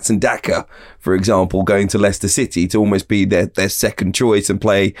see a Patson Daka, for example, going to Leicester City to almost be their second choice and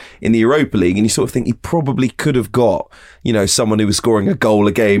play in the Europa League, and you sort of think he probably could have got someone who was scoring a goal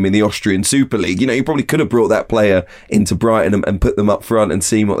a game in the Austrian Super League. You probably could have brought that player into Brighton and put them up front and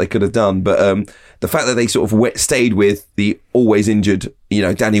seen what they could have done. But the fact that they sort of stayed with the always injured,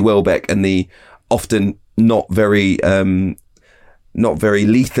 Danny Welbeck, and the often not very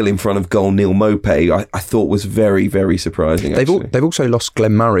lethal in front of goal Neil Maupay, I thought was very, very surprising. They've also lost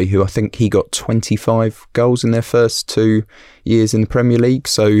Glenn Murray, who I think he got 25 goals in their first 2 years in the Premier League.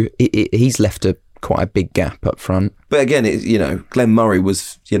 So he's left quite a big gap up front. But again, Glenn Murray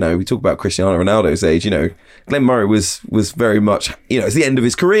was, we talk about Cristiano Ronaldo's age, Glenn Murray was very much, it's the end of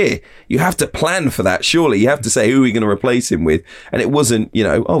his career. You have to plan for that, surely. You have to say, who are we going to replace him with? And it wasn't,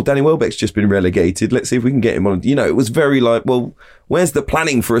 Danny Welbeck's just been relegated. Let's see if we can get him on. It was very like, well, where's the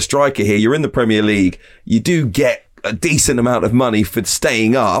planning for a striker here? You're in the Premier League. You do get a decent amount of money for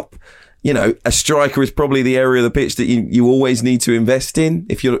staying up. A striker is probably the area of the pitch that you always need to invest in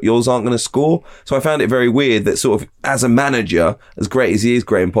if yours aren't going to score. So I found it very weird that sort of as a manager, as great as he is,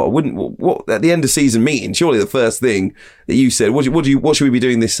 Graham Potter, at the end of season meeting, surely the first thing that you said, what should we be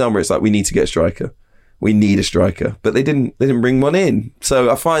doing this summer? It's like, we need to get a striker. We need a striker. But they didn't bring one in.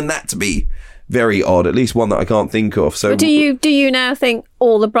 So I find that to be very odd, at least one that I can't think of. So, but do you now think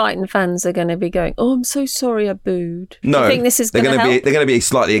all the Brighton fans are going to be going, "Oh, I'm so sorry, I booed"? No, do you think this is going to help? They're going to be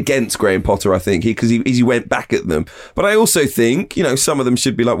slightly against Graham Potter, I think, because he went back at them. But I also think some of them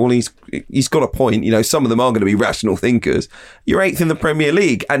should be like, well, he's got a point. Some of them are going to be rational thinkers. You're 8th in the Premier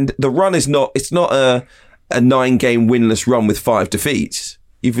League, and the run is not. It's not a 9-game winless run with 5 defeats.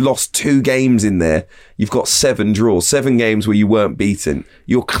 You've lost 2 games in there. You've got 7 draws, 7 games where you weren't beaten.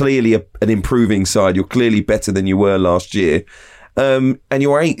 You're clearly an improving side. You're clearly better than you were last year. And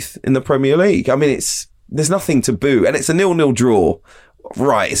you're 8th in the Premier League. I mean, there's nothing to boo. And it's a 0-0 draw.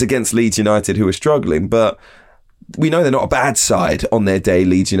 Right, it's against Leeds United, who are struggling. But we know they're not a bad side on their day,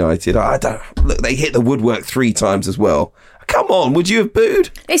 Leeds United. Look, they hit the woodwork 3 times as well. Come on, would you have booed?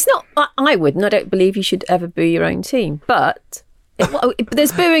 It's not. I wouldn't. I don't believe you should ever boo your own team. But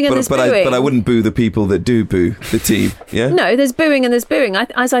there's booing and there's booing. But I wouldn't boo the people that do boo the team, yeah? No, there's booing and there's booing.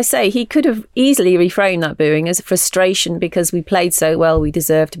 As I say, he could have easily reframed that booing as frustration because we played so well, we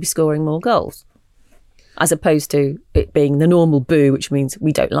deserve to be scoring more goals, as opposed to it being the normal boo, which means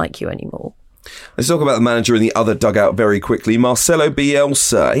we don't like you anymore. Let's talk about the manager in the other dugout very quickly. Marcelo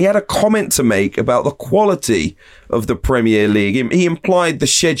Bielsa. He had a comment to make about the quality of the Premier League. He implied the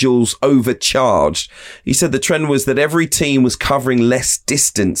schedule's overcharged. He said the trend was that every team was covering less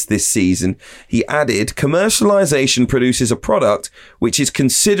distance this season. He added, commercialisation produces a product which is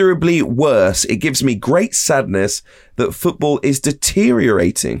considerably worse. It gives me great sadness that football is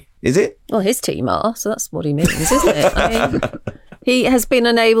deteriorating. Is it? Well, his team are, so that's what he means, isn't it? I mean, he has been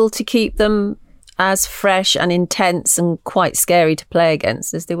unable to keep them as fresh and intense and quite scary to play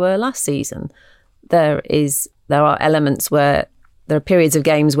against as they were last season. There are elements where there are periods of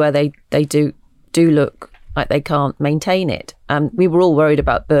games where they do look like they can't maintain it. We were all worried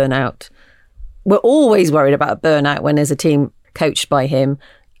about burnout. We're always worried about burnout when there's a team coached by him.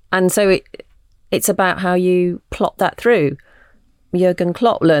 And so it's about how you plot that through. Jurgen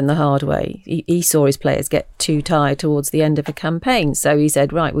Klopp learned the hard way. He saw his players get too tired towards the end of a campaign. So he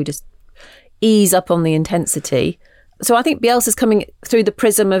said, right, ease up on the intensity. So I think Bielsa's coming through the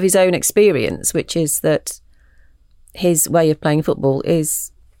prism of his own experience, which is that his way of playing football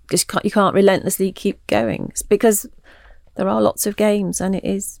is just you can't relentlessly keep going. It's because there are lots of games and it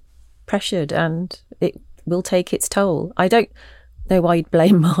is pressured and it will take its toll. I don't know why you'd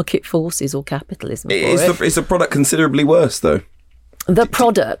blame market forces or capitalism for it. Is the product considerably worse, though? The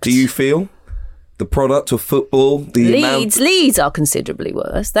product. Do you feel the product of football? Leeds are considerably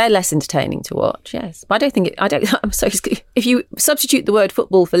worse. They're less entertaining to watch. Yes, but I don't think. I'm sorry. If you substitute the word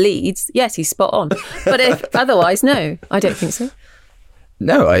football for Leeds, yes, he's spot on. But if otherwise, no, I don't think so.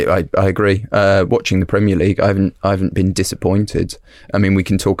 No, I agree. Watching the Premier League, I haven't been disappointed. I mean, we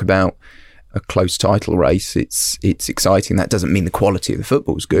can talk about a close title race. It's exciting. That doesn't mean the quality of the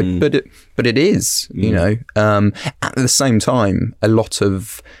football is good, but it is. You know, at the same time, a lot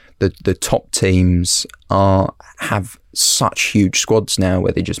of the top teams have such huge squads now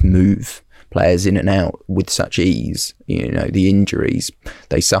where they just move players in and out with such ease. You know, the injuries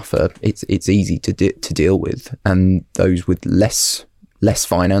they suffer, it's easy to deal with, and those with less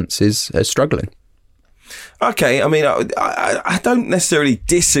finances are struggling. Okay, I mean, I don't necessarily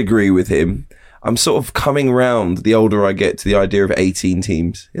disagree with him. I'm sort of coming round the older I get to the idea of 18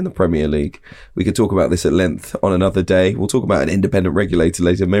 teams in the Premier League. We could talk about this at length on another day. We'll talk about an independent regulator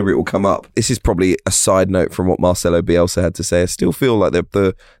later. Maybe it will come up. This is probably a side note from what Marcelo Bielsa had to say. I still feel like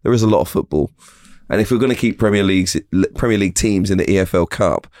there is a lot of football. And if we're going to keep Premier League teams in the EFL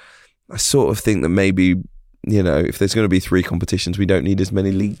Cup, I sort of think that maybe, you know, if there's going to be 3 competitions, we don't need as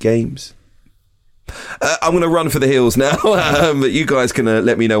many league games. I'm going to run for the hills now, but you guys can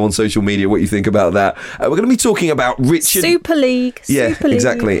let me know on social media what you think about that. We're going to be talking about Richard... Super League. Yeah,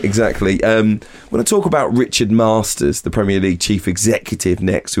 exactly. We're going to talk about Richard Masters, the Premier League chief executive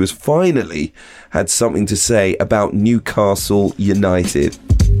next, who has finally had something to say about Newcastle United.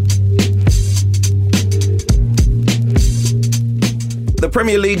 The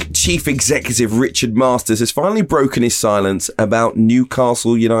Premier League chief executive Richard Masters has finally broken his silence about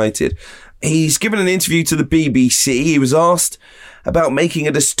Newcastle United. He's given an interview to the BBC. He was asked about making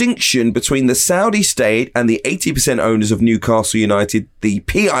a distinction between the Saudi state and the 80% owners of Newcastle United, the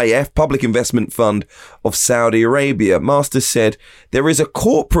PIF, Public Investment Fund of Saudi Arabia. Masters said, there is a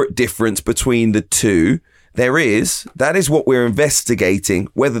corporate difference between the two. There is. That is what we're investigating,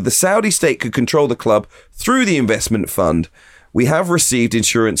 whether the Saudi state could control the club through the investment fund. We have received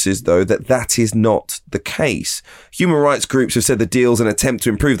assurances, though, that is not the case. Human rights groups have said the deal is an attempt to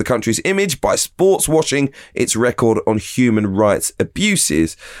improve the country's image by sports washing its record on human rights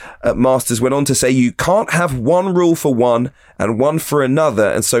abuses. Masters went on to say you can't have one rule for one and one for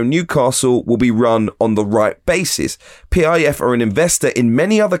another, and so Newcastle will be run on the right basis. PIF are an investor in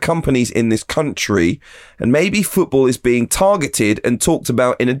many other companies in this country, and maybe football is being targeted and talked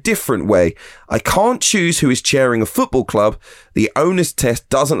about in a different way. I can't choose who is chairing a football club. The owner's test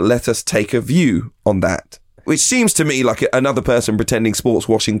doesn't let us take a view on that. Which seems to me like another person pretending sports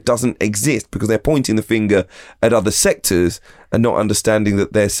washing doesn't exist because they're pointing the finger at other sectors and not understanding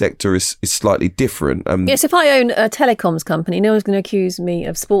that their sector is slightly different. Yes, if I own a telecoms company, no one's going to accuse me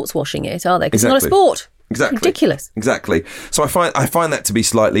of sports washing it, are they? Because It's not a sport. Exactly. It's ridiculous. Exactly. So I find that to be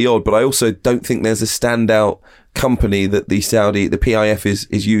slightly odd, but I also don't think there's a standout company that the PIF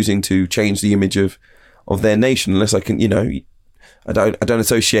is using to change the image of their nation, unless I can, you know, I don't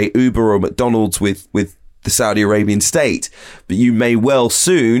associate Uber or McDonald's with the Saudi Arabian state, but you may well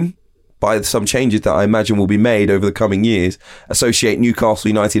soon, by some changes that I imagine will be made over the coming years, associate Newcastle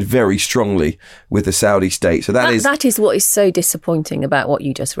United very strongly with the Saudi state. So that is what is so disappointing about what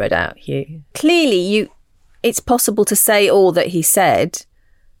you just read out, Hugh. Clearly, it's possible to say all that he said.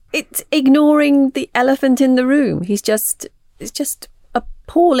 It's ignoring the elephant in the room. It's just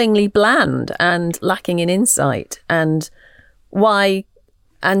appallingly bland and lacking in insight and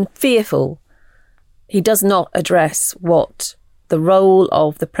fearful. He does not address what the role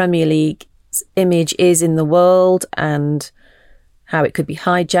of the Premier League's image is in the world and how it could be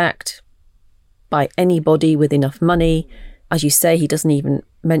hijacked by anybody with enough money. As you say, he doesn't even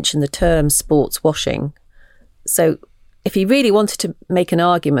mention the term sports washing. So if he really wanted to make an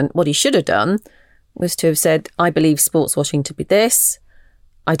argument, what he should have done was to have said, I believe sports washing to be this.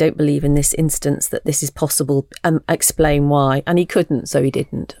 I don't believe in this instance that this is possible. Explain why. And he couldn't, so he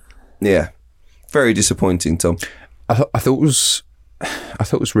didn't. Yeah. Very disappointing, Tom. I thought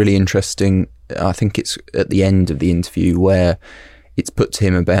it was really interesting. I think it's at the end of the interview where it's put to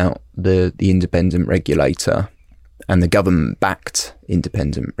him about the independent regulator and the government-backed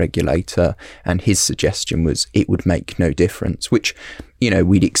independent regulator, and his suggestion was it would make no difference, which, you know,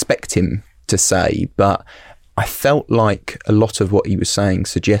 we'd expect him to say, but I felt like a lot of what he was saying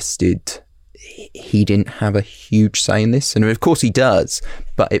suggested he didn't have a huge say in this. And of course he does,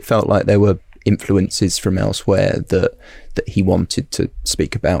 but it felt like there were influences from elsewhere that he wanted to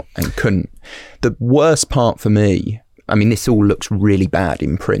speak about and couldn't. The worst part for me, I mean, this all looks really bad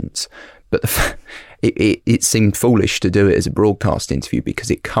in print, but it seemed foolish to do it as a broadcast interview because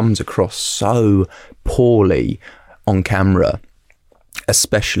it comes across so poorly on camera,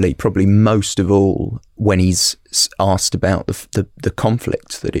 especially, probably most of all, when he's asked about the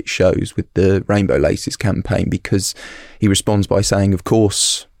conflict that it shows with the Rainbow Laces campaign, because he responds by saying, of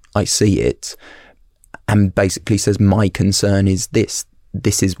course, I see it, and basically says, my concern is this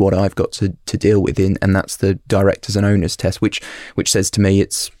is what I've got to deal with, and that's the directors and owners test, which says to me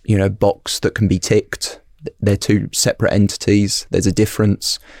it's, box that can be ticked. They're two separate entities. There's a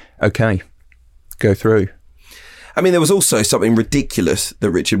difference. Okay, go through. I mean, there was also something ridiculous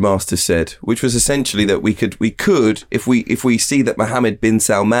that Richard Masters said, which was essentially that we could, if we see that Mohammed bin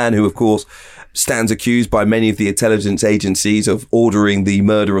Salman, who of course stands accused by many of the intelligence agencies of ordering the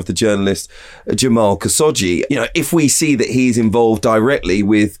murder of the journalist Jamal Khashoggi, if we see that he's involved directly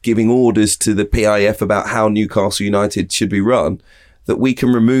with giving orders to the PIF about how Newcastle United should be run, that we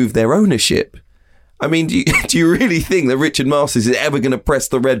can remove their ownership. I mean, do you really think that Richard Masters is ever going to press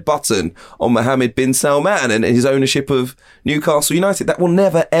the red button on Mohammed bin Salman and his ownership of Newcastle United? That will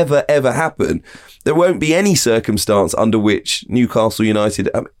never, ever, ever happen. There won't be any circumstance under which Newcastle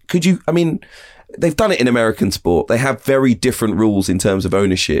United... they've done it in American sport. They have very different rules in terms of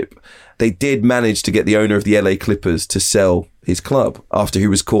ownership. They did manage to get the owner of the LA Clippers to sell his club after he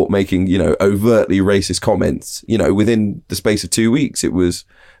was caught making, overtly racist comments. Within the space of 2 weeks, it was...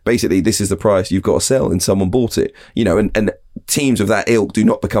 basically, this is the price you've got to sell, and someone bought it. And teams of that ilk do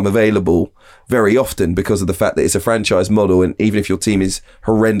not become available very often because of the fact that it's a franchise model. And even if your team is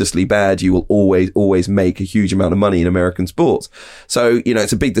horrendously bad, you will always make a huge amount of money in American sports. So,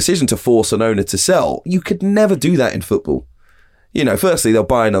 it's a big decision to force an owner to sell. You could never do that in football. Firstly, they'll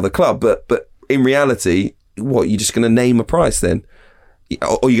buy another club, but in reality, what, you're just going to name a price then?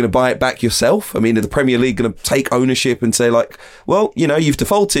 Or are you going to buy it back yourself? I mean, are the Premier League going to take ownership and say like, well, you've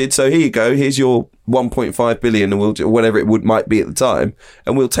defaulted, so here you go, here's your 1.5 billion, and we'll do whatever it might be at the time,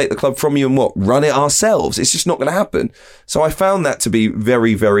 and we'll take the club from you and run it ourselves? It's just not going to happen. So I found that to be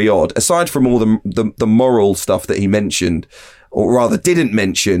very, very odd. Aside from all the moral stuff that he mentioned, or rather didn't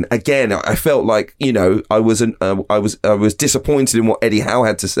mention, again, I felt like, I was disappointed in what Eddie Howe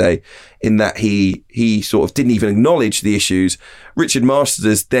had to say, in that he sort of didn't even acknowledge the issues. Richard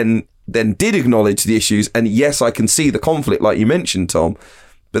Masters then did acknowledge the issues, and yes, I can see the conflict, like you mentioned, Tom,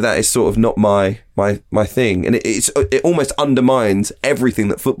 but that is sort of not my thing, and it almost undermines everything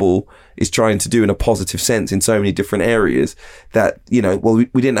that football is trying to do in a positive sense in so many different areas. That we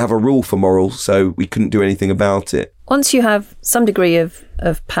didn't have a rule for morals, so we couldn't do anything about it. Once you have some degree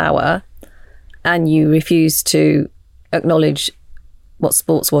of power and you refuse to acknowledge what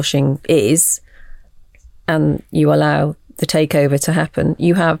sports washing is, and you allow the takeover to happen,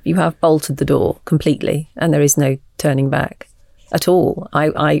 you have bolted the door completely, and there is no turning back at all.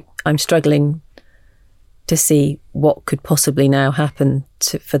 I'm struggling to see what could possibly now happen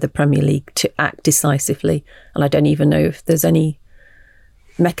for the Premier League to act decisively, and I don't even know if there's any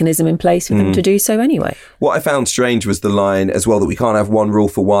mechanism in place for them to do so anyway. What I found strange was the line as well that we can't have one rule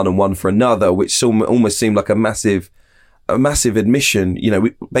for one and one for another, which almost seemed like a massive admission.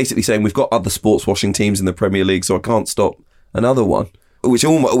 Basically saying we've got other sports washing teams in the Premier League, so I can't stop another one. Which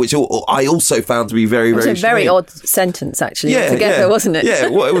I also found to be very, very strange. It's a very odd sentence, actually, altogether, wasn't it? Yeah,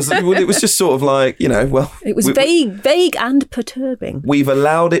 well, it was just sort of like, it was vague and perturbing. We've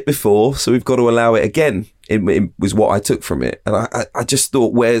allowed it before, so we've got to allow it again. It was what I took from it, and I just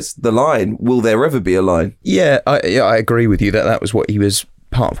thought, where's the line? Will there ever be a line? Yeah, I agree with you that was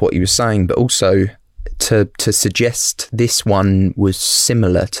part of what he was saying, but also to suggest this one was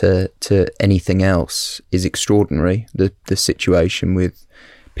similar to anything else is extraordinary. The situation with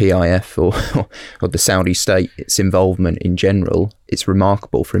PIF or the Saudi state, its involvement in general, it's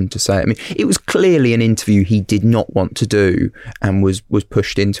remarkable for him to say. I mean, it was clearly an interview he did not want to do and was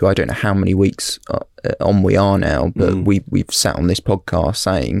pushed into. I don't know how many weeks on we are now, but we've sat on this podcast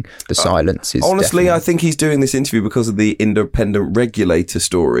saying the silence is honestly, definite. I think he's doing this interview because of the independent regulator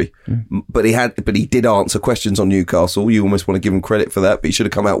story. But he did answer questions on Newcastle. You almost want to give him credit for that, but he should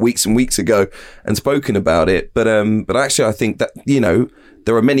have come out weeks and weeks ago and spoken about it. But actually, I think that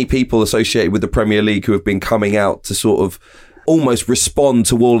there are many people associated with the Premier League who have been coming out to sort of almost respond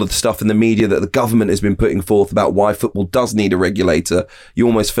to all of the stuff in the media that the government has been putting forth about why football does need a regulator. You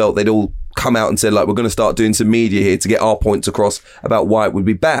almost felt they'd all come out and said, like, we're going to start doing some media here to get our points across about why it would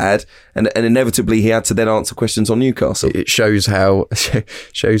be bad. And inevitably he had to then answer questions on Newcastle. It shows how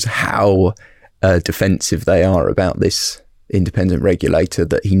defensive they are about this independent regulator,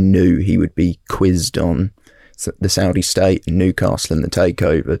 that he knew he would be quizzed on the Saudi state and Newcastle and the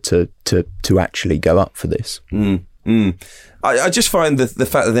takeover to actually go up for this. I just find the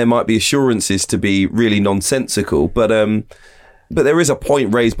fact that there might be assurances to be really nonsensical, but there is a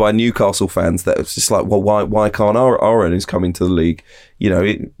point raised by Newcastle fans that it's just like, well, why can't our owners come into the league?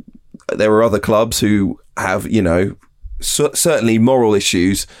 There are other clubs who have, certainly moral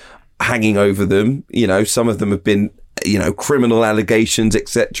issues hanging over them. Some of them have been, criminal allegations,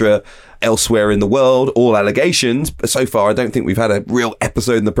 etc. elsewhere in the world, all allegations. But so far, I don't think we've had a real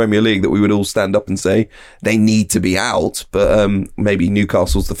episode in the Premier League that we would all stand up and say they need to be out. But maybe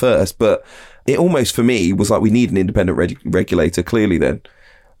Newcastle's the first. But it almost, for me, was like we need an independent regulator, clearly then.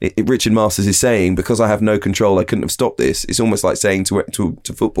 Richard Masters is saying, because I have no control, I couldn't have stopped this. It's almost like saying to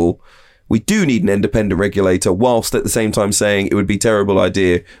football, we do need an independent regulator, whilst at the same time saying it would be a terrible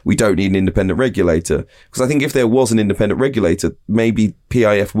idea, we don't need an independent regulator. Because I think if there was an independent regulator, maybe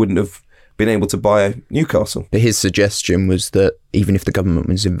PIF wouldn't have been able to buy Newcastle. But his suggestion was that even if the government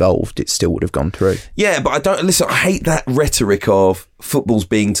was involved, it still would have gone through. Yeah, but I hate that rhetoric of football's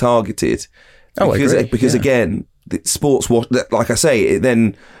being targeted. Because again, sports wash, like I say,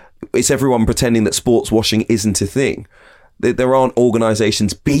 then it's everyone pretending that sports washing isn't a thing. There aren't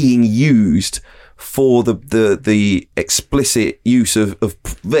organisations being used for the explicit use of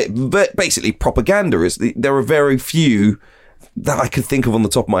basically propaganda. There are very few that I can think of on the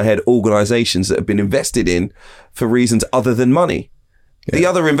top of my head organisations that have been invested in for reasons other than money. Yeah. The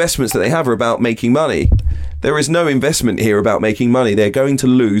other investments that they have are about making money. There is no investment here about making money. They're going to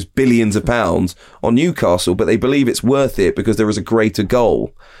lose billions of pounds on Newcastle, but they believe it's worth it because there is a greater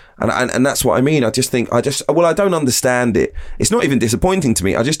goal. And that's what I mean. I don't understand it. It's not even disappointing to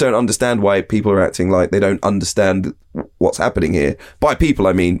me. I just don't understand why people are acting like they don't understand what's happening here. By people,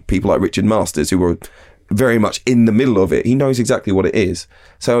 I mean people like Richard Masters, who are very much in the middle of it. He knows exactly what it is.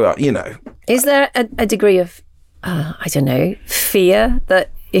 So, Is there a degree of, fear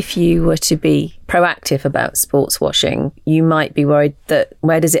that if you were to be proactive about sports washing, you might be worried that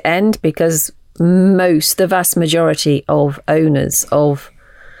where does it end? Because the vast majority of owners of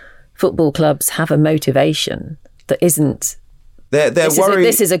football clubs have a motivation that isn't. They're worried.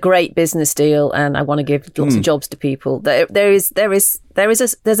 This is a great business deal, and I want to give lots of jobs to people. There's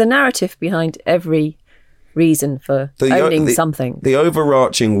a narrative behind every reason for owning something. The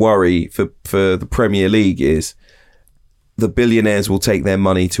overarching worry for the Premier League is the billionaires will take their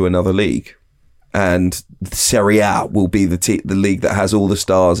money to another league, and Serie A will be the league that has all the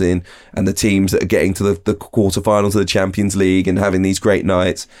stars in, and the teams that are getting to the quarterfinals of the Champions League and having these great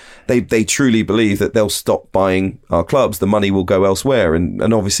nights. They truly believe that they'll stop buying our clubs. The money will go elsewhere, and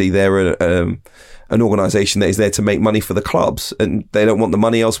obviously they're an organisation that is there to make money for the clubs, and they don't want the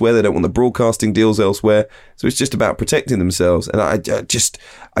money elsewhere. They don't want the broadcasting deals elsewhere. So it's just about protecting themselves. And I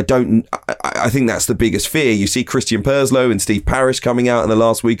think that's the biggest fear. You see Christian Perslow and Steve Parish coming out in the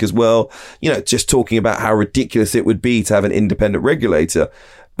last week as well, just talking about how ridiculous it would be to have an independent regulator.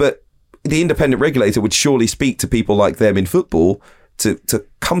 But the independent regulator would surely speak to people like them in football to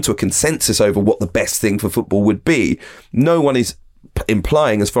come to a consensus over what the best thing for football would be. No one is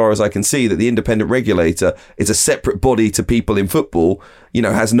implying, as far as I can see, that the independent regulator is a separate body to people in football,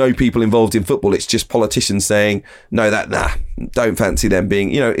 has no people involved in football. It's just politicians saying, don't fancy them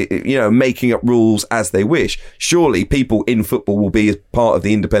being, making up rules as they wish. Surely people in football will be part of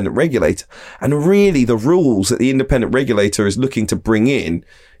the independent regulator. And really the rules that the independent regulator is looking to bring in,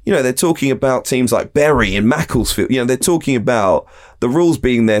 they're talking about teams like Bury and Macclesfield. They're talking about the rules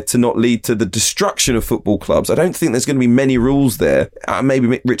being there to not lead to the destruction of football clubs. I don't think there's going to be many rules there.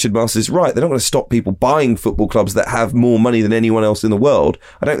 Maybe Richard Masters is right. They're not going to stop people buying football clubs that have more money than anyone else in the world.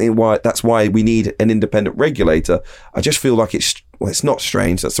 I don't think that's why we need an independent regulator. I just feel like it's not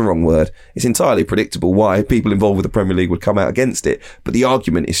strange. That's the wrong word. It's entirely predictable why people involved with the Premier League would come out against it. But the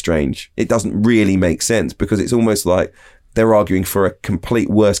argument is strange. It doesn't really make sense because it's almost like they're arguing for a complete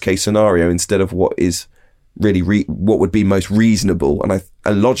worst case scenario instead of what is really what would be most reasonable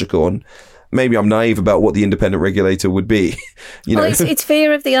and logical. And maybe I'm naive about what the independent regulator would be. Well, it's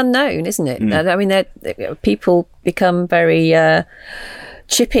fear of the unknown, isn't it? I mean, people become very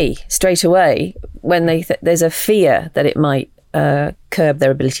chippy straight away when there's a fear that it might curb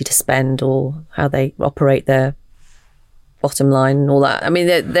their ability to spend or how they operate their bottom line and all that. I mean,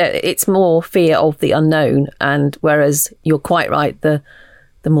 it's more fear of the unknown, and whereas you're quite right, the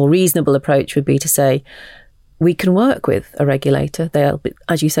more reasonable approach would be to say we can work with a regulator.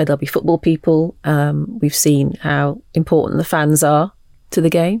 As you said, there'll be football people. We've seen how important the fans are to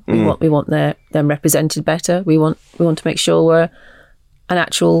the game. We want them represented better. We want to make sure we're an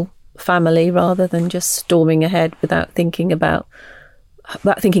actual family rather than just storming ahead without thinking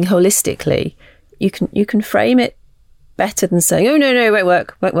holistically. You can frame it better than saying, oh, no, it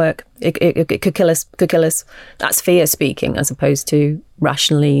won't work. It could kill us. That's fear speaking, as opposed to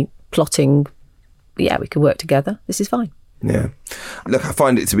rationally plotting, yeah, we could work together. This is fine. Yeah. Look, I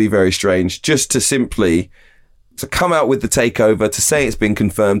find it to be very strange just to come out with the takeover, to say it's been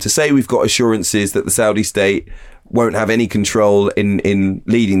confirmed, to say we've got assurances that the Saudi state won't have any control in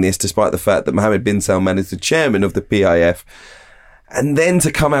leading this, despite the fact that Mohammed bin Salman is the chairman of the PIF. And then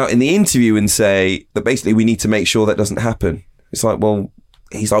to come out in the interview and say that basically we need to make sure that doesn't happen. It's like, well,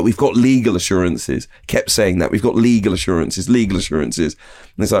 he's like, we've got legal assurances. Kept saying that. We've got legal assurances. And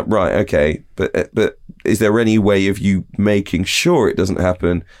it's like, right, okay. But is there any way of you making sure it doesn't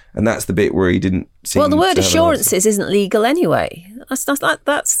happen? And that's the bit where he didn't seem. Well, the word assurances isn't legal anyway. That's an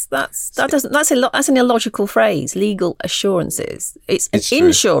illogical phrase. Legal assurances. It's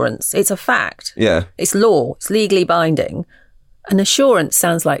insurance. It's a fact. Yeah. It's law. It's legally binding. An assurance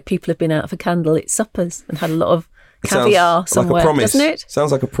sounds like people have been out for candlelit suppers and had a lot of caviar somewhere, like a promise. Doesn't it?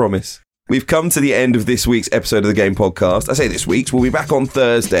 Sounds like a promise. We've come to the end of this week's episode of the Game Podcast. I say this week's. We'll be back on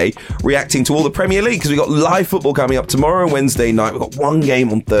Thursday reacting to all the Premier League because we've got live football coming up tomorrow and Wednesday night. We've got one game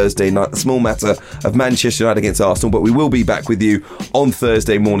on Thursday night, the small matter of Manchester United against Arsenal, but we will be back with you on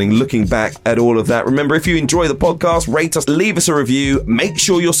Thursday morning looking back at all of that. Remember, if you enjoy the podcast, rate us, leave us a review. Make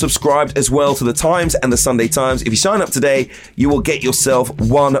sure you're subscribed as well to the Times and the Sunday Times. If you sign up today, you will get yourself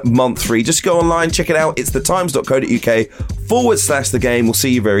 1 month free. Just go online, check it out. It's thetimes.co.uk/the game. We'll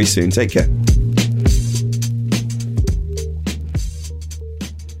see you very soon. Take care.